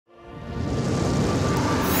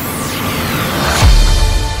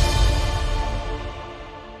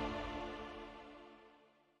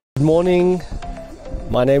morning.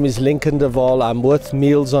 My name is Lincoln de Waal. I'm with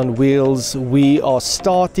Meals on Wheels. We are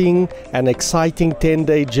starting an exciting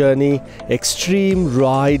 10-day journey, Extreme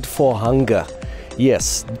Ride for Hunger.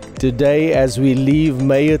 Yes, today as we leave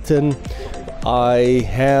Meyerton, I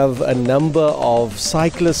have a number of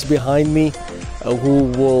cyclists behind me who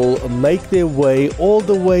will make their way all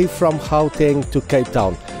the way from Gauteng to Cape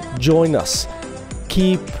Town. Join us.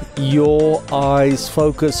 Keep your eyes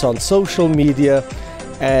focused on social media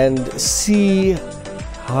and see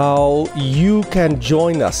how you can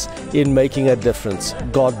join us in making a difference.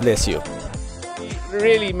 God bless you.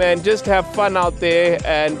 Really, man, just have fun out there,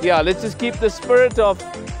 and yeah, let's just keep the spirit of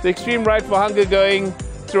the Extreme Ride for Hunger going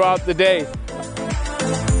throughout the day.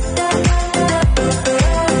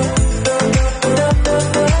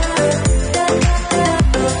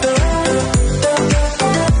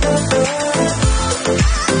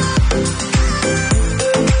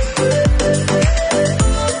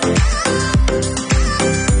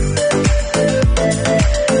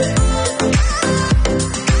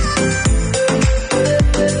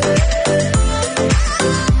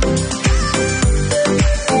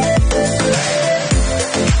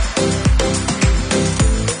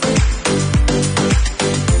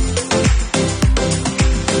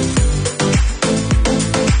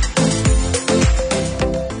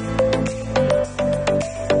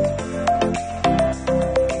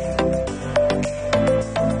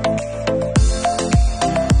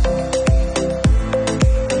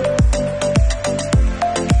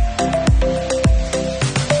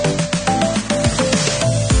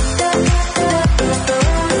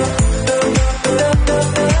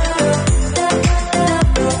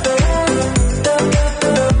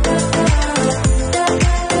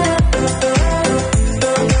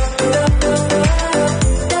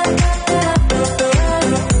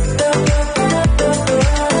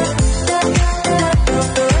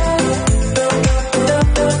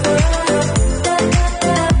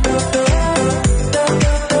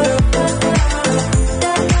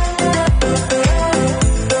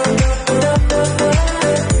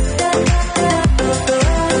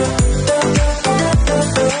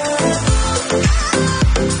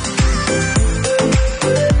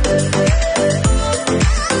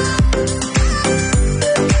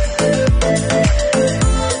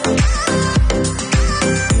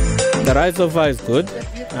 The ride so far is good.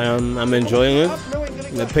 I'm enjoying it.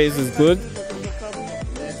 The pace is good,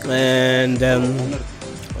 and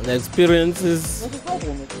the experience is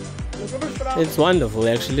it's wonderful.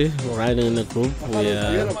 Actually, we're riding in a group.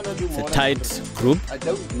 It's a tight group.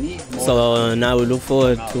 So now we look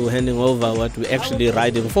forward to handing over what we're actually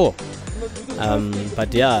riding for.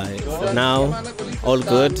 But yeah, for now, all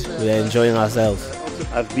good. We are enjoying ourselves.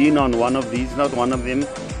 I've been on one of these, not one of them,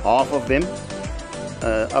 half of them.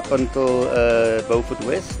 Up until Beaufort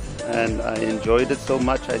West, and I enjoyed it so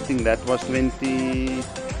much. I think that was 2020.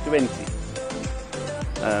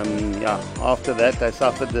 Yeah, after that I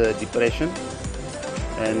suffered a depression,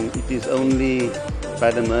 and it is only by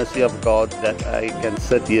the mercy of God that I can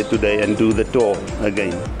sit here today and do the tour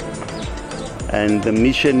again. And the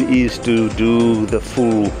mission is to do the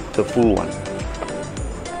full one.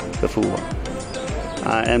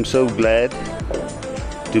 I am so glad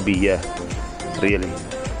to be here. Really.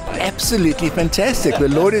 Absolutely fantastic. The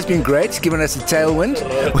Lord has been great. He's given us a tailwind,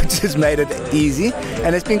 which has made it easy,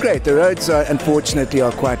 and it's been great. The roads unfortunately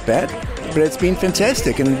are quite bad, but it's been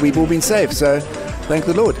fantastic, and we've all been safe, so thank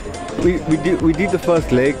the Lord. We did the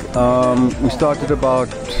first leg. We started about,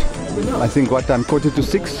 I think, what time,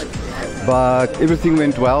 5:45, but everything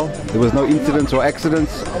went well. There was no incidents or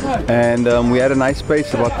accidents, and we had a nice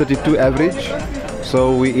pace, about 32 average.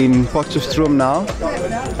 So we're in Potchefstroom now.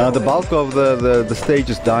 The bulk of the stage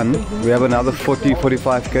is done. We have another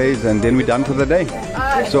 45 Ks, and then we're done for the day.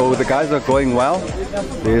 So the guys are going well.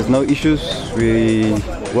 There's no issues. We're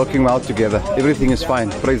working well together. Everything is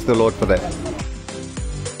fine. Praise the Lord for that.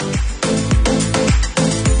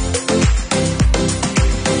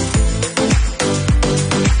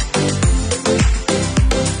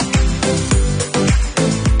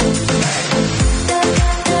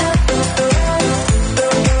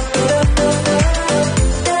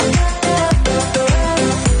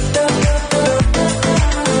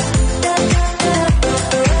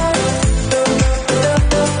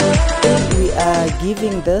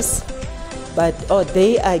 Giving this, but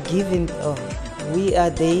they are giving. They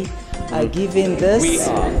are giving this.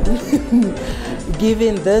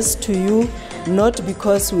 Giving this to you, not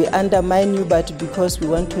because we undermine you, but because we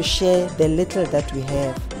want to share the little that we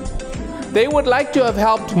have. They would like to have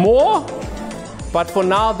helped more, but for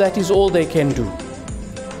now that is all they can do.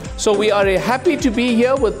 So we are happy to be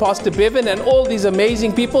here with Pastor Bevan and all these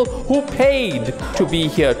amazing people who paid to be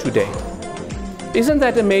here today. Isn't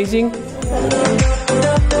that amazing?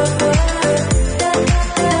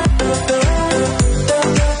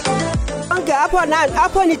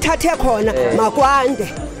 apho nithathe khona makwande.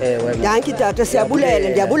 Dankie tata,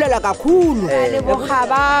 ndiyabulela kakhulu. Leboga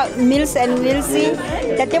ba Meals and Wheels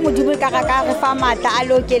tate modimo ka re fa matla a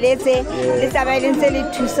lokeletse le tsabaileng tse le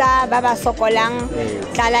thusa ba ba sokolang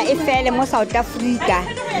tlala e fele mo South Africa.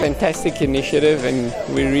 Fantastic initiative, and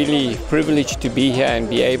we're really privileged to be here and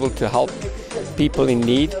be able to help people in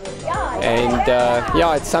need. And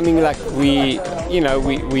yeah, it's something like we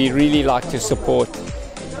really like to support.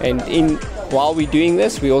 And while we're doing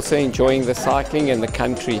this, we're also enjoying the cycling and the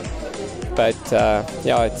country. But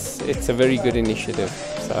yeah, it's a very good initiative.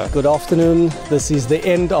 So. Good afternoon. This is the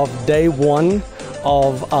end of day one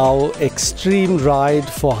of our extreme ride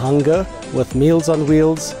for hunger with Meals on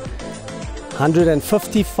Wheels.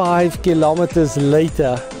 155 kilometers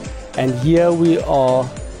later, and here we are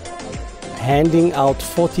handing out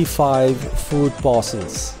 45 food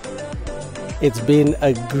parcels. It's been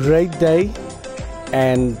a great day,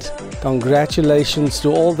 and congratulations to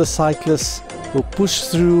all the cyclists who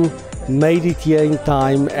pushed through, made it here in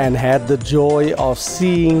time, and had the joy of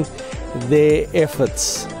seeing their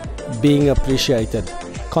efforts being appreciated.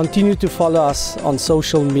 Continue to follow us on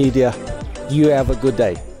social media. You have a good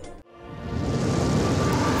day.